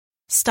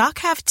Stock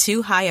have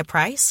too high a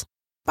price?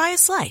 Buy a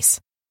slice.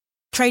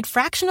 Trade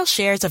fractional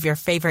shares of your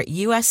favorite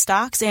U.S.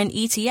 stocks and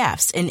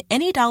ETFs in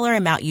any dollar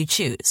amount you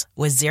choose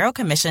with zero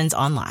commissions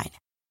online.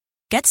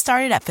 Get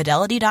started at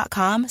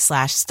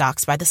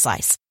Fidelity.com/stocks by the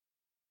slice.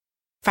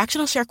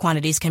 Fractional share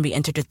quantities can be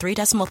entered to 3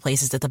 decimal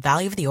places if the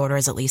value of the order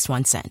is at least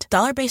 1 cent.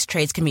 Dollar-based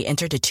trades can be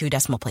entered to 2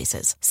 decimal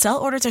places. Sell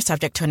orders are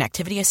subject to an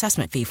activity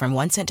assessment fee from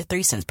 1 cent to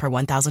 3 cents per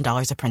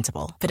 $1,000 of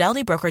principal.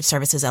 Fidelity Brokerage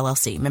Services,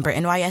 LLC. Member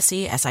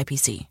NYSE,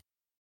 SIPC.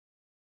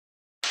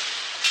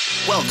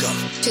 Welcome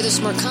to the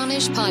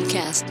Smerconish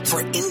Podcast for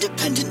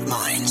Independent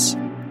Minds.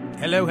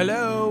 Hello,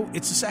 hello.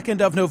 It's the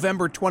 2nd of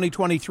November,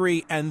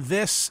 2023, and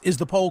this is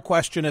the poll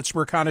question at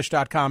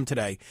Smerconish.com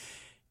today.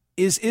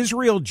 Is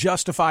Israel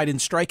justified in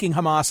striking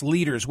Hamas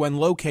leaders when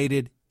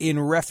located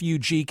in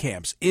refugee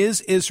camps?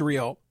 Is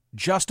Israel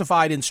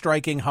justified in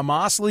striking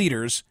Hamas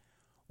leaders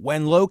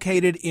when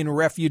located in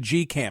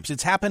refugee camps?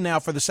 It's happened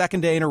now for the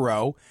second day in a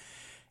row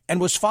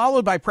and was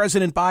followed by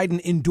President Biden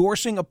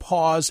endorsing a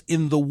pause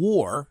in the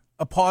war,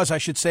 a pause, I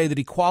should say, that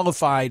he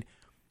qualified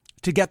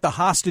to get the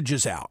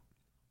hostages out.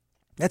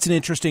 That's an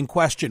interesting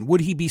question.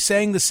 Would he be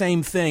saying the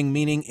same thing,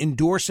 meaning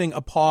endorsing a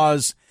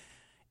pause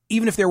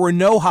even if there were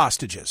no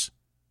hostages,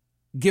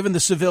 given the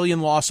civilian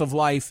loss of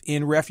life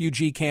in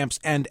refugee camps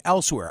and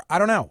elsewhere? I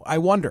don't know. I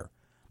wonder.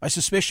 My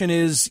suspicion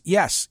is,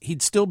 yes,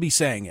 he'd still be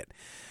saying it.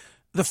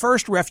 The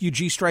first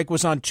refugee strike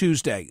was on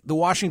Tuesday. The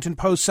Washington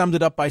Post summed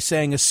it up by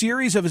saying a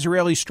series of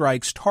Israeli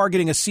strikes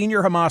targeting a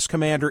senior Hamas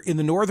commander in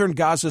the northern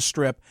Gaza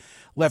Strip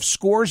left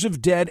scores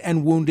of dead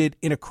and wounded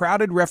in a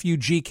crowded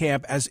refugee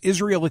camp as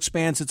Israel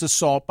expands its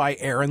assault by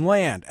air and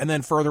land. And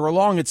then further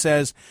along, it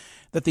says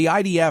that the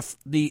IDF,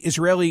 the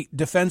Israeli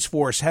Defense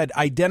Force, had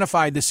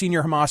identified the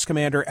senior Hamas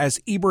commander as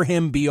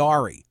Ibrahim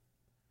Biari.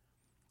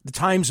 The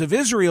Times of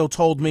Israel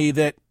told me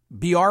that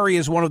Biari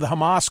is one of the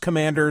Hamas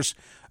commanders,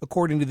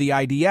 according to the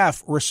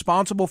IDF,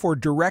 responsible for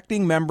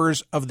directing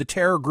members of the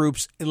terror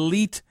group's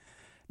elite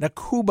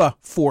Nakba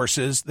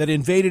forces that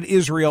invaded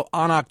Israel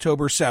on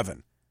October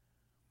 7.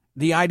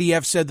 The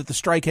IDF said that the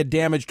strike had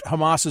damaged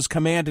Hamas's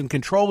command and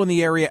control in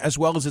the area, as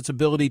well as its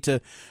ability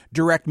to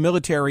direct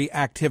military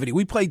activity.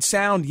 We played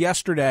sound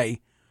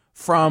yesterday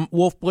from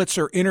Wolf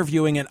Blitzer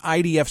interviewing an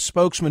IDF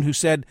spokesman who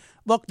said,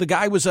 look, the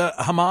guy was a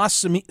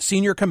Hamas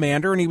senior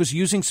commander and he was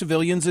using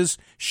civilians as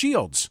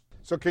shields.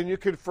 So can you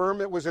confirm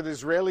it was an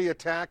Israeli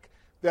attack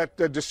that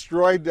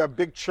destroyed a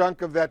big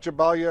chunk of that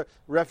Jabalia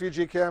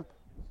refugee camp?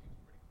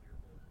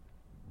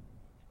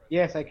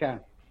 Yes, I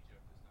can.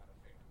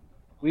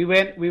 We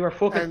were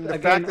focused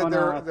again on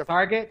our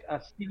target,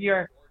 a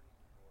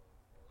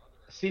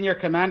senior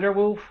commander,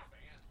 Wolf,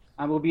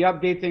 and we'll be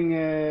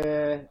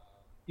updating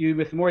you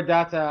with more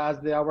data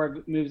as the hour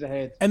moves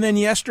ahead. And then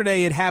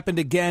yesterday it happened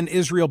again.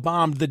 Israel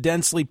bombed the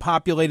densely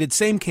populated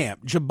same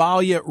camp,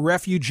 Jabalia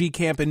refugee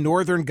camp in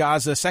northern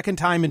Gaza, second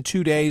time in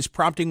 2 days,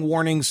 prompting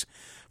warnings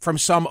from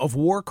some of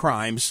war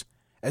crimes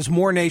as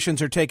more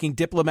nations are taking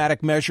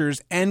diplomatic measures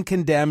and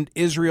condemned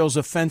Israel's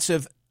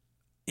offensive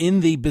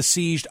in the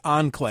besieged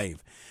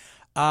enclave.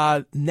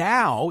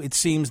 Now it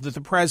seems that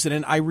the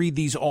president, I read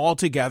these all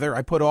together,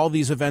 I put all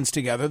these events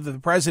together, the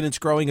president's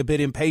growing a bit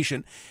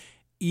impatient.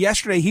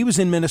 Yesterday he was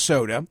in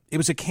Minnesota. It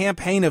was a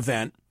campaign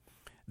event.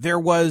 There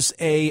was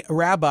a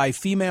rabbi,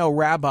 female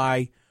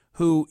rabbi,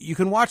 who you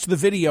can watch the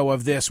video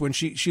of this when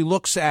she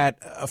looks at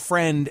a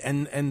friend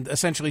and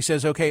essentially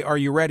says, okay, are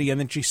you ready? And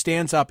then she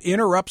stands up,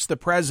 interrupts the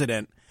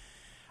president.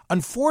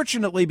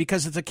 Unfortunately,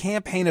 because it's a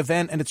campaign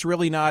event and it's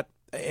really not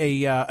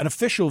an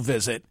official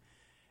visit,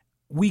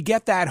 we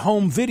get that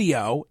home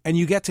video and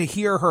you get to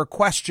hear her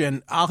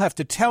question. I'll have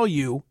to tell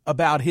you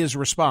about his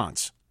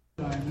response.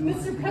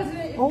 Mr.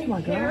 President, if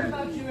you care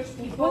about Jewish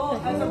people,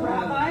 as a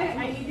rabbi,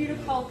 I need you to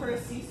call for a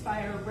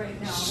ceasefire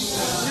right now.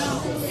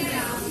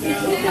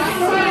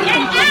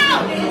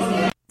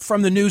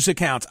 From the news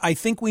accounts, I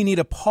think we need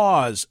a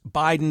pause,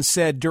 Biden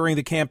said during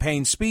the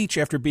campaign speech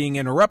after being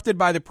interrupted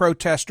by the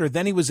protester.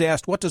 Then he was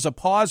asked, what does a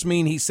pause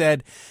mean? He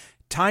said,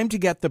 time to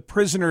get the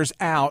prisoners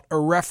out, a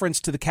reference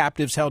to the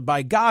captives held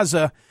by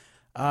Gaza,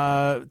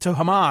 to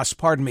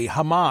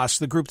Hamas,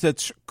 the group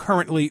that's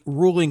currently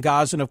ruling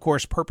Gaza and, of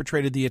course,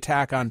 perpetrated the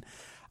attack on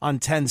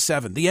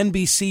 10/7. The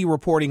NBC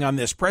reporting on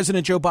this.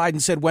 President Joe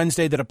Biden said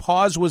Wednesday that a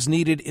pause was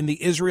needed in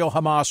the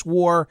Israel-Hamas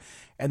war,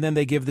 and then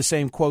they give the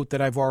same quote that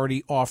I've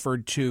already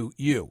offered to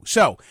you.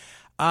 So,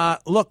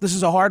 look, this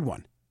is a hard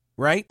one,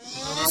 right?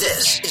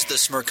 This is the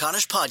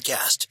Smerconish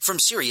Podcast from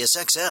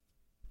SiriusXM.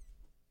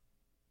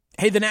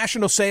 Hey, the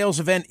national sales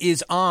event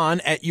is on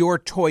at your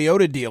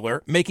Toyota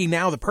dealer, making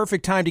now the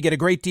perfect time to get a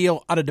great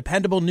deal on a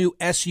dependable new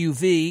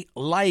SUV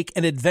like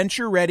an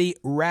adventure-ready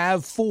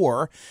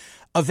RAV4.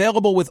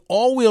 Available with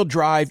all-wheel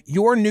drive,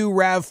 your new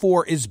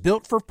RAV4 is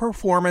built for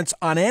performance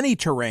on any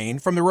terrain,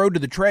 from the road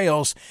to the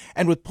trails,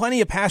 and with plenty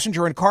of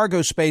passenger and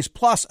cargo space,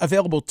 plus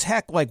available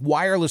tech like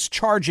wireless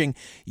charging,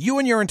 you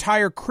and your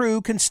entire crew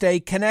can stay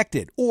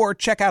connected. Or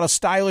check out a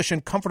stylish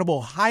and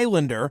comfortable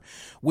Highlander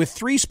with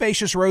 3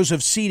 spacious rows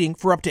of seating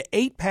for up to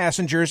 8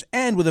 passengers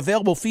and with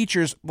available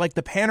features like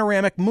the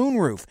panoramic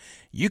moonroof.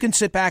 you can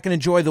sit back and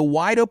enjoy the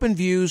wide-open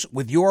views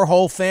with your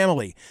whole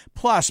family.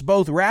 Plus,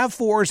 both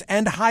RAV4s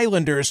and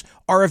Highlanders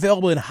are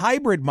available in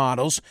hybrid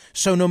models,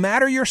 so no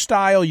matter your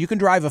style, you can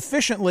drive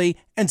efficiently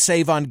and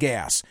save on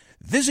gas.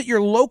 Visit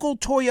your local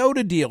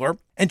Toyota dealer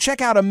and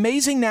check out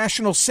amazing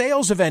national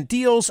sales event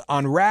deals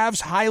on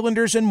RAVs,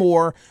 Highlanders, and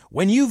more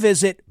when you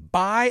visit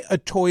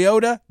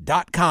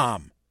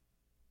buyatoyota.com.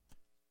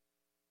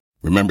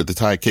 Remember the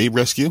Thai cave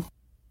rescue?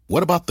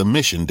 What about the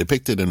mission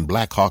depicted in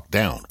Black Hawk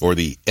Down or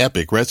the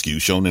epic rescue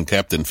shown in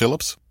Captain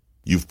Phillips?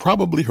 You've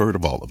probably heard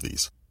of all of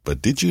these,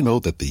 but did you know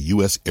that the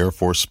U.S. Air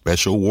Force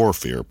Special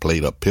Warfare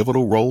played a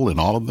pivotal role in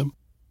all of them?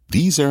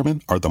 These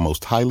airmen are the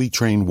most highly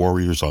trained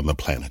warriors on the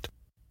planet.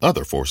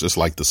 Other forces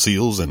like the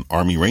SEALs and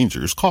Army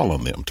Rangers call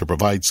on them to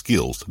provide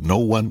skills no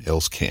one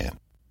else can.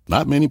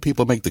 Not many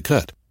people make the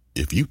cut.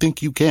 If you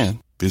think you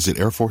can, visit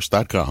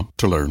airforce.com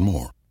to learn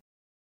more.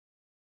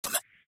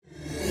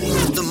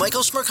 The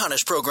Michael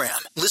Smerconish Program.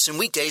 Listen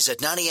weekdays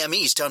at 9 a.m.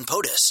 East on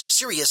POTUS,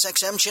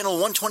 SiriusXM Channel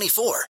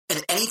 124,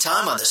 and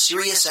anytime on the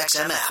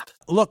SiriusXM app.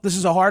 Look, this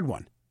is a hard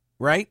one,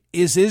 right?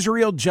 Is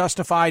Israel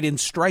justified in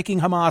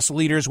striking Hamas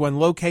leaders when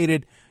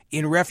located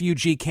in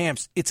refugee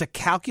camps? It's a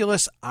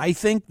calculus, I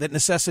think, that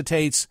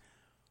necessitates,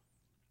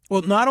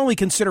 well, not only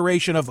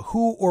consideration of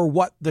who or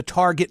what the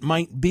target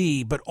might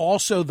be, but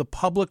also the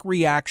public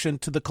reaction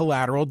to the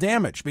collateral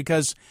damage,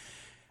 because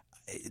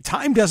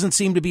time doesn't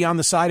seem to be on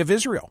the side of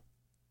Israel.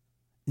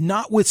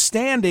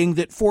 Notwithstanding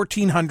that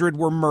 1,400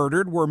 were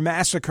murdered, were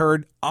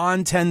massacred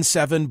on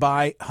 10/7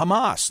 by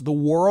Hamas. The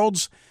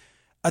world's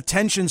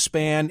attention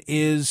span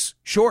is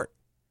short.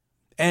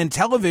 And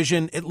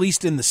television, at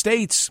least in the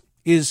States,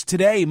 is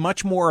today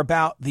much more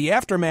about the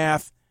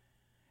aftermath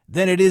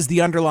than it is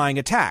the underlying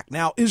attack.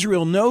 Now,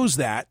 Israel knows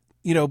that.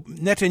 You know,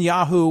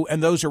 Netanyahu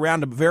and those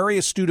around him, very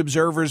astute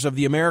observers of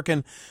the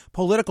American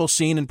political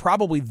scene, and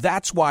probably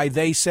that's why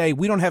they say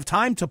we don't have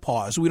time to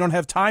pause. We don't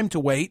have time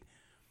to wait.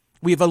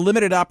 We have a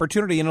limited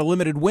opportunity and a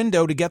limited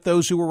window to get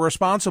those who were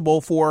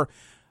responsible for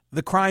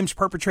the crimes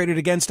perpetrated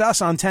against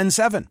us on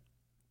 10/7.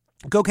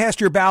 Go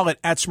cast your ballot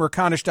at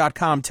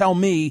Smerconish.com. Tell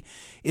me,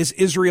 is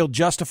Israel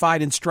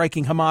justified in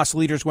striking Hamas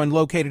leaders when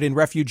located in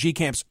refugee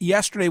camps?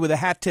 Yesterday, with a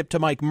hat tip to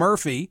Mike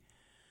Murphy,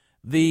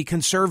 the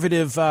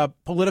conservative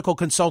political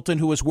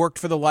consultant who has worked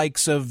for the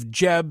likes of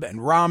Jeb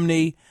and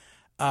Romney,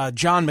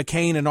 John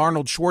McCain and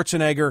Arnold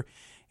Schwarzenegger,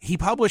 he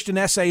published an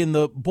essay in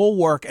the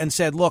Bulwark and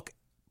said, look,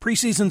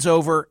 preseason's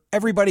over.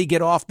 Everybody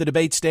get off the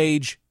debate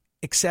stage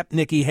except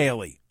Nikki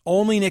Haley.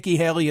 Only Nikki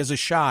Haley has a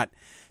shot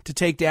to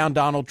take down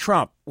Donald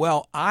Trump.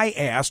 Well, I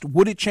asked,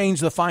 would it change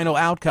the final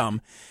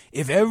outcome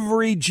if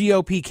every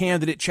GOP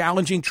candidate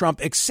challenging Trump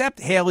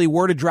except Haley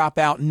were to drop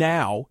out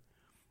now?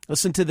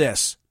 Listen to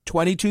this,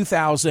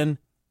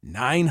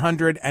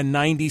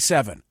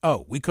 22,997.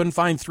 Oh, we couldn't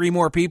find three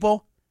more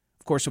people?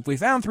 Of course, if we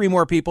found three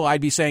more people,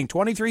 I'd be saying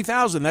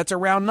 23,000. That's a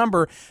round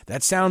number.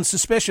 That sounds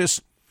suspicious.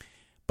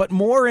 But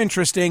more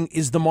interesting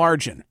is the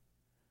margin.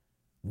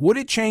 Would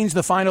it change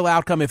the final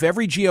outcome if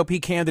every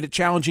GOP candidate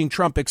challenging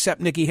Trump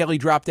except Nikki Haley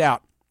dropped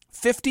out?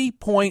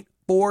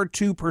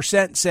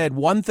 50.42% said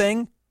one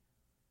thing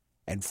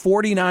and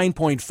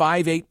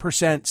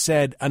 49.58%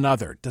 said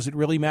another. Does it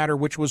really matter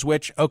which was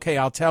which? Okay,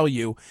 I'll tell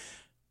you.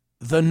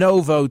 The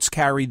no votes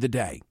carried the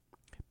day.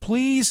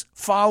 Please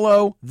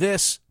follow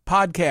this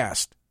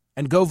podcast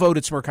and go vote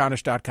at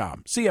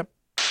Smerconish.com. See ya.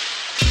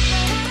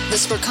 The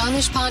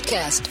Smerconish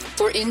Podcast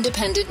for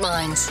independent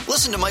minds.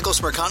 Listen to Michael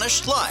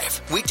Smerconish live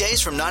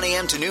weekdays from 9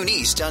 a.m. to noon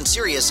East on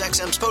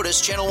SiriusXM's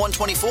POTUS Channel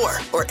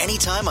 124 or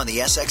anytime on the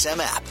SXM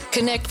app.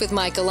 Connect with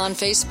Michael on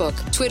Facebook,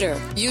 Twitter,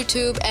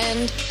 YouTube,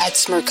 and at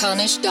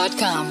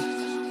Smerconish.com.